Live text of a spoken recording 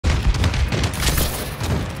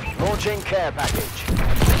Launching care package.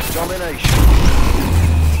 Domination.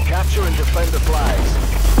 Capture and defend the flags.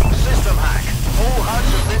 System hack. All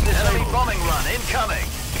HUDs have been disabled. Enemy bombing run incoming.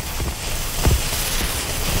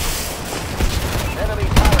 Enemy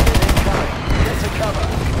paladin incoming. Get to cover.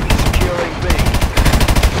 Securing B.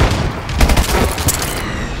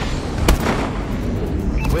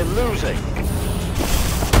 We're losing.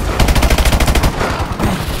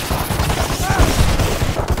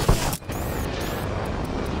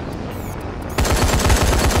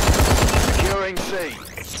 Securing C.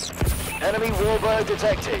 Enemy warbird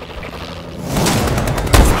detected.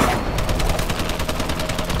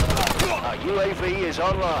 Our UAV is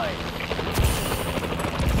online.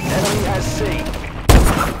 Enemy has C.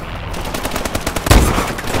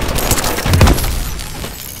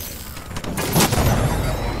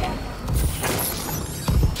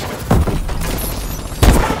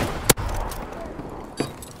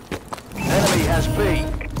 Enemy has B.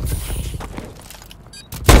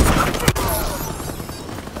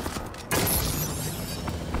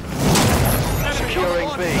 Securing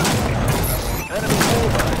B. Enemy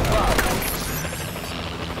warbird above.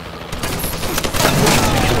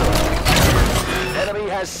 Enemy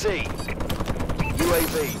has C.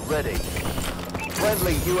 UAV ready.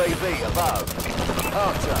 Friendly UAV above.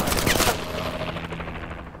 Half time.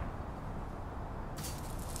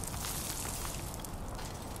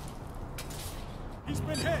 He's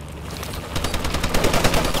been hit.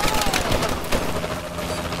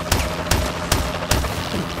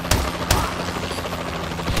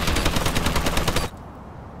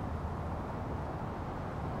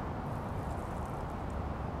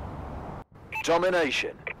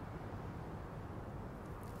 Domination.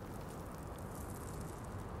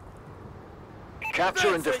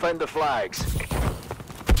 Capture and defend the flags.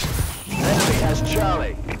 Enemy has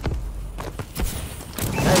Charlie.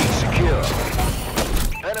 A secure.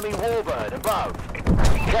 Enemy warbird above.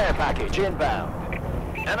 Care package inbound.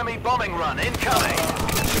 Enemy bombing run incoming.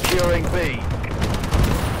 Securing B.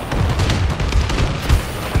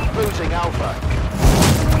 Losing Alpha.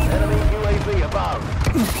 Enemy UAV above.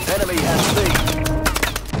 Enemy has B.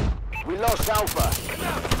 We lost Alpha.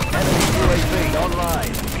 Enemy UAV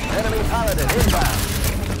online. Enemy Paladin inbound.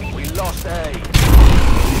 We lost A.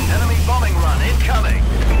 Enemy bombing run incoming.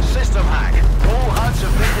 System hack. All HUDs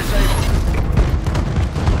have been disabled.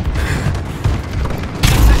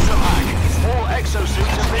 System hack. All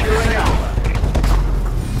exosuits have been disabled.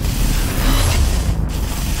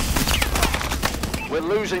 We're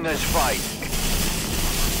losing this fight.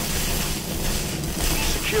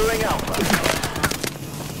 Securing Alpha.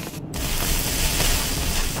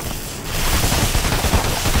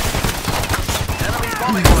 Enemy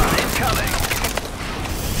bombing run incoming.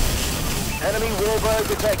 Enemy warbird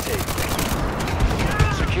detected.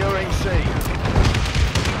 Securing C.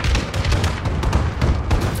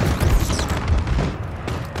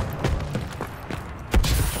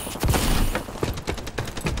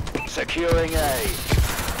 Securing A.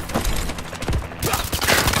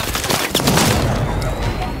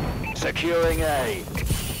 Securing A.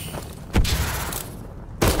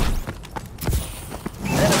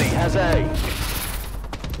 Enemy has A.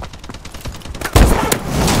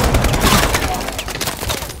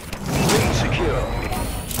 B secure.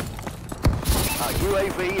 Our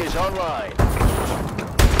UAV is online.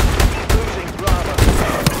 Losing Bravo.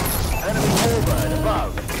 Enemy warbird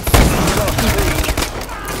above. Lost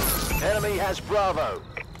B. Enemy has Bravo.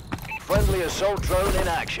 Friendly assault drone in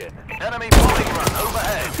action. Enemy bombing run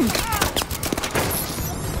overhead.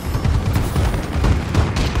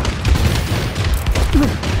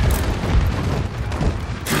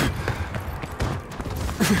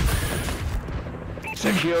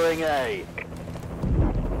 Securing A.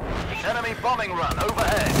 Enemy bombing run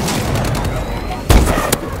overhead.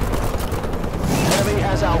 Enemy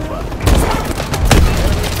has Alpha.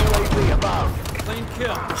 Enemy UAV above. Clean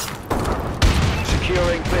kill.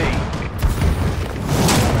 Securing B.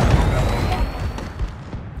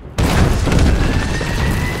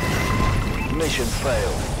 Mission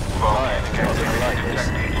failed. Bomb detected.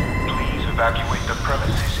 Please evacuate the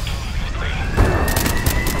premises